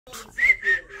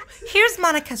Here's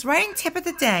Monica's writing tip of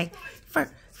the day. For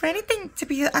anything to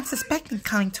be unsuspecting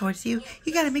coming towards you,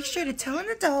 you gotta make sure to tell an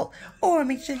adult or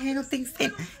make sure to handle things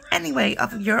in any way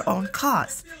of your own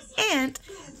cause. And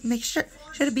make sure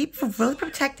to be really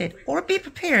protected or be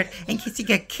prepared in case you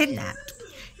get kidnapped.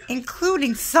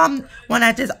 Including someone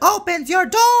that just opens your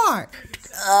door.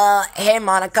 Hey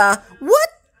Monika. What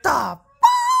the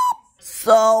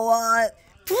So,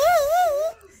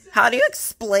 how do you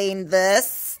explain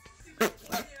this? What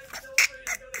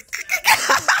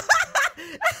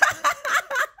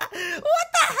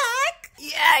the heck?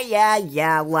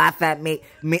 Yeah, laugh at me.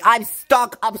 I'm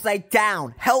stuck upside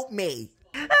down. Help me.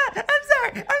 I'm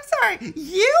sorry.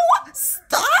 You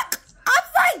stuck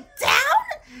upside down?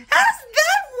 How does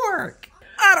that work?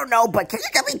 I don't know, but can you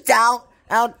get me down?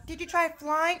 Did you try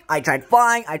flying? I tried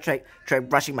flying. I tried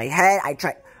brushing my head. I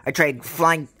tried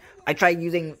flying. I tried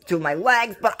using two of my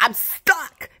legs, but I'm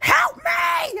stuck. Help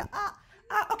me!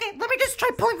 Okay, let me just try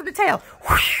pulling from the tail.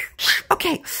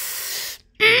 Okay.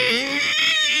 Yes,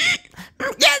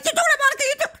 you're doing it,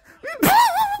 Monika.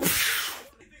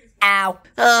 Ow.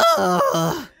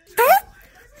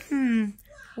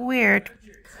 Weird.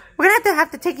 We're gonna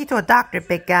have to take you to a doctor,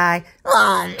 big guy.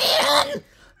 Oh, man.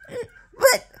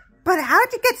 But how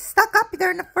did you get stuck up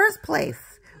there in the first place?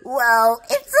 Well,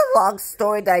 it's a long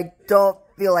story that I don't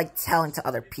feel like telling to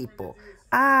other people.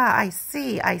 I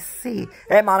see.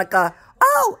 Hey, Monika.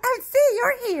 Oh, MC,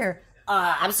 you're here.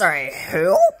 I'm sorry,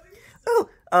 who? Ooh,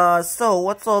 so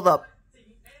what's all the...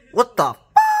 What the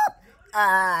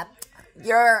f***?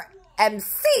 You're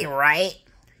MC, right?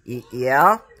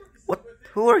 Yeah?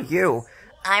 Who are you?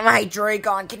 I'm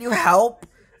Hydreigon, can you help?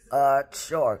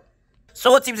 Sure. So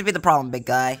what seems to be the problem, big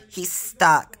guy? He's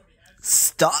stuck.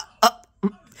 Stuck?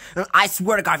 I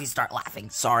swear to God if you start laughing,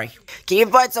 sorry. Can you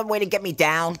find some way to get me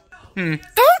down?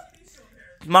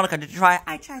 Monika, did you try?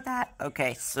 I tried that.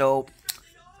 Okay, so...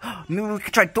 maybe we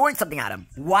could try throwing something at him.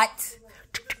 What?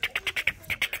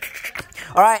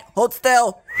 Alright, hold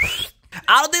still.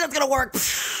 I don't think that's gonna work.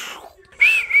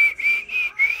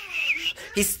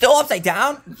 He's still upside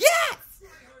down? Yes!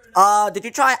 Did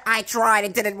you try? I tried,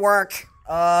 it didn't work.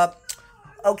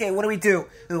 Okay, what do we do?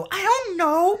 I don't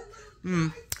know.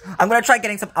 I'm gonna try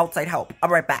getting some outside help. I'll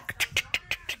be right back.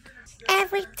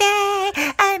 Every day,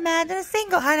 I'm under a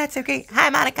single. Hi, Nastuki.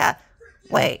 Hi, Monika.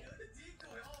 Wait.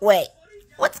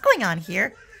 What's going on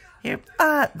here?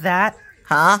 That.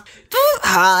 Huh?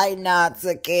 Hi,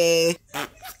 Nastuki.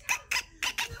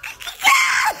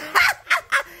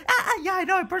 Yeah, I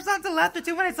know. I burst out into laughter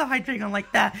too when I saw Hydreigon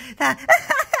like that. What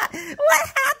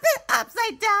happened?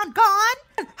 Upside down, gone?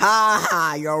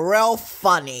 Ha, you're real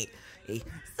funny.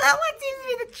 So what seems to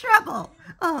be the trouble?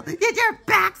 Oh, did your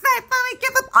backside finally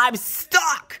give up? I'm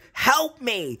stuck. Help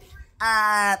me.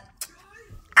 I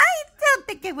don't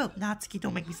think it will. Natsuki,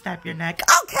 don't make me snap your neck.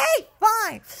 Okay,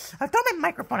 fine. I'll throw my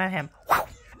microphone at him.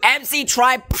 MC,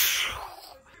 try.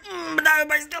 But now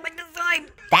everybody's still making the sign.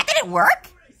 That didn't work?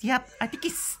 Yep, I think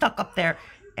he's stuck up there.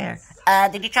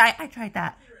 Did you try? I tried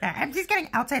that. MC's getting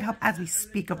outside help as we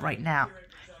speak of right now.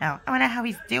 Now, I wonder how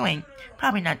he's doing.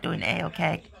 Probably not doing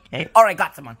A-okay. Hey, alright,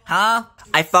 got someone. Huh?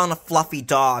 I found a fluffy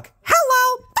dog.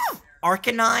 Hello!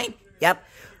 Arcanine? Yep.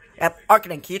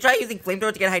 Arcanine, can you try using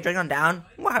flamethrower to get Hydreigon down?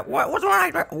 What's wrong with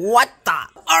Hydreigon? What the?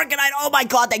 Arcanine, oh my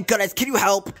god, thank goodness. Can you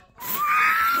help?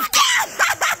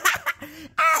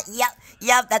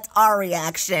 Yep, that's our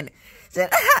reaction. Okay,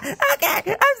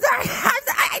 I'm sorry.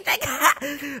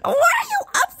 Why are you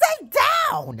upside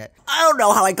down? I don't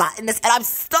know how I got in this, and I'm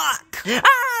stuck.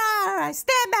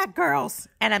 Stand back, girls.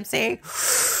 And I'm saying...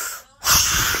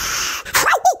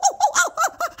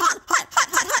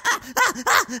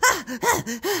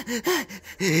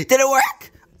 Did it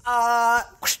work?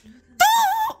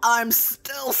 I'm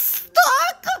still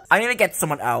stuck. I need to get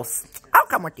someone else. I'll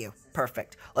come with you.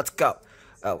 Perfect. Let's go.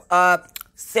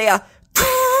 Say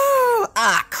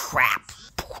crap.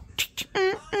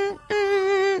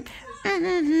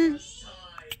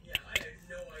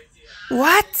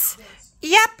 What?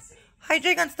 Yep.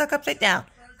 Hydreigon stuck upside down.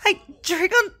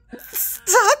 Hydreigon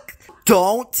stuck?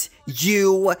 Don't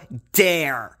you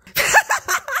dare.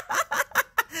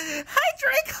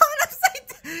 Hydreigon upside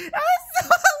down. That was so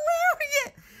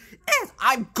hilarious.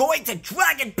 I'm going to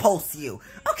Dragon Pulse you.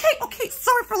 Okay.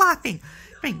 Sorry for laughing.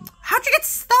 How'd you get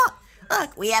stuck?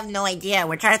 Look, we have no idea.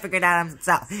 We're trying to figure it out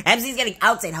ourselves. MC's getting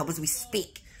outside help as we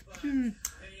speak.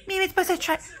 Maybe it's best I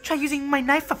try using my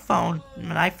knife-a-phone.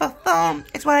 Knife-a-phone?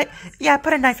 It's what I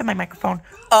put a knife in my microphone.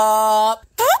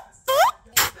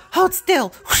 Hold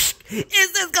still.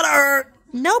 Is this gonna hurt?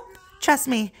 Nope. Trust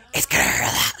me. It's gonna hurt a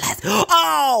lot less.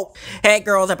 Oh! Hey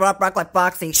girls, I brought back like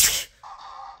Foxy.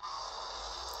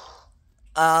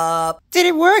 Did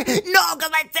it work? No,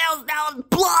 because my tail's now in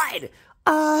blood!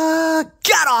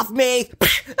 Get off me!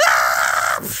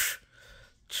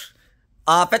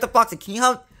 Phantom Foxy, can you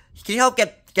help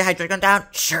get Hydreigon down?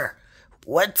 Sure.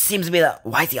 What seems to be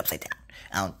why is he upside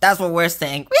down? That's what we're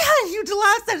saying. We had a huge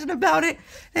last session about it.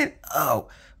 And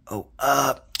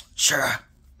sure.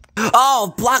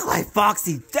 Oh, Blacklight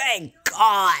Foxy, thank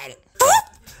God!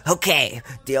 Okay,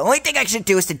 the only thing I should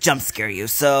do is to jump scare you,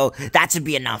 so that should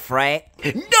be enough, right?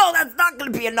 No, that's not gonna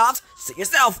be enough! See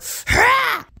yourself!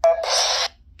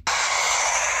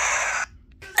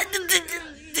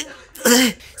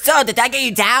 So, did that get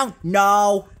you down?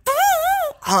 No.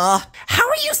 How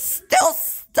are you still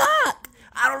stuck?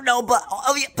 I don't know, but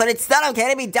instead of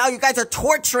getting me down, you guys are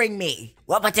torturing me.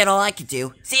 Well, but then all I could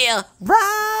do. See ya.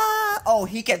 Oh,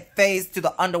 he can phase to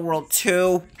the underworld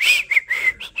too.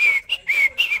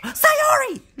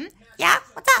 Sayori! Yeah?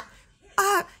 What's up?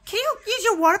 Can you use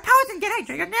your water powers and get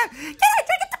Hydreigon down? Get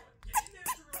Hydreigon!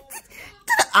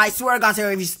 I swear to God,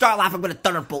 Sayori, if you start laughing, I'm gonna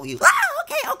thunderbolt you. Okay.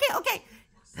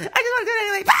 I just want to do it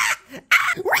anyway.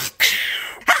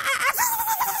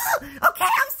 Okay,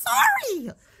 I'm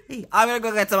sorry. I'm gonna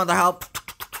go get some other help.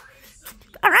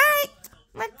 Alright.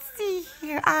 Let's see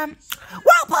here.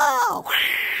 Whirlpool!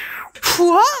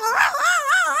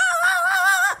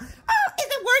 Is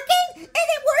it working? It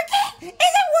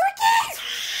isn't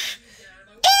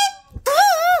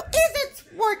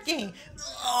working.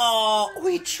 Oh,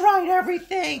 we tried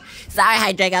everything. Sorry,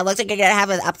 Hydreigon. Looks like you're gonna have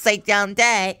an upside-down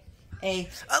day. Hey,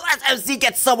 unless MC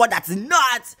gets someone that's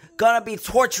not gonna be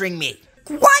torturing me.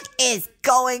 What is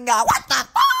going on? What the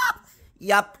fuck?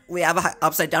 Yup, we have an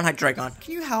upside-down Hydreigon.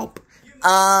 Can you help?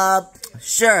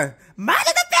 Sure. March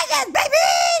of the Fishes,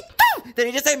 baby! Did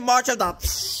he just say March of the...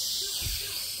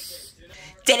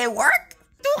 Did it work?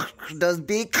 Does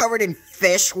being covered in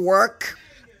fish work?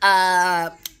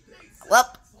 Well,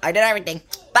 I did everything.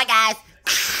 Bye, guys.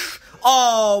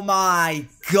 Oh my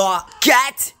God.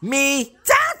 Get me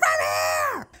down from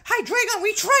here! Hydreigon,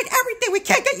 we tried everything. We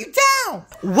can't get you down.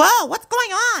 Whoa, what's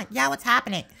going on? Yeah, what's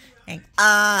happening?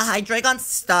 Hydreigon's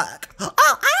stuck. Oh,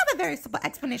 I have a very simple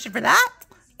explanation for that.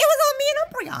 It was all me and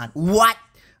Umbreon. What?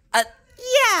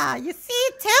 Yeah, you see,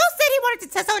 Tails said he wanted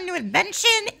to test out a new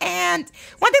invention, and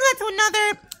one thing led to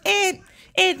another,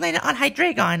 it landed on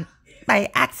Hydreigon by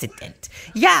accident.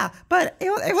 Yeah, but it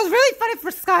was really funny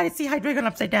for Sky to see Hydreigon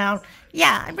upside down.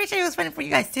 Yeah, I'm pretty sure it was funny for you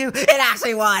guys too. It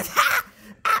actually was.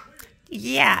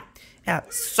 Yeah.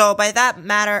 So by that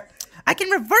matter, I can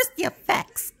reverse the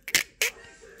effects.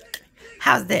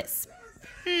 How's this?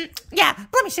 Yeah,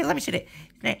 let me shoot it.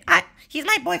 He's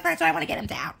my boyfriend, so I want to get him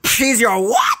down. He's your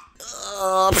what?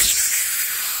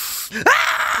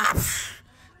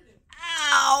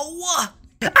 Ow!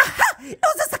 It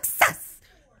was a success.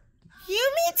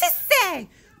 You mean to say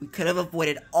we could have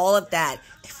avoided all of that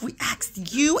if we asked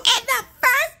you in the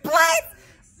first place?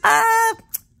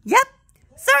 Yep.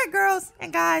 Sorry, girls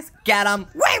and guys. Get him.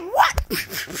 Wait, what?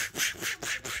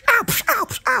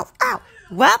 Ow.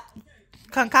 Well,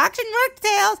 concoction worked,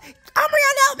 Tails.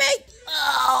 Umbreon, help me.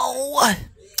 Oh.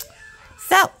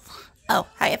 So,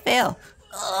 how you feel?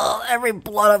 Every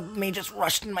blood of me just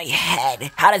rushed in my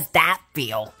head. How does that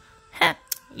feel?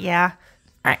 Yeah.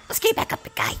 All right, let's get back up the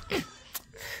guy.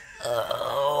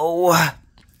 Oh.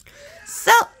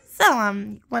 So,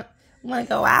 want to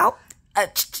go out?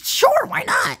 Sure, why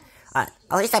not? At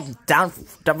least I'm down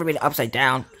for me to upside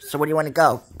down. So where do you want to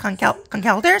go?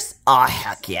 Conkelders? Oh,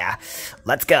 heck yeah.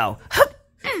 Let's go.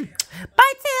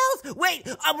 Bye, Tails! Wait,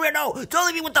 no, don't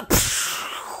leave me with the...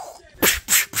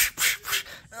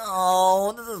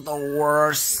 Oh, this is the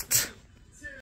worst.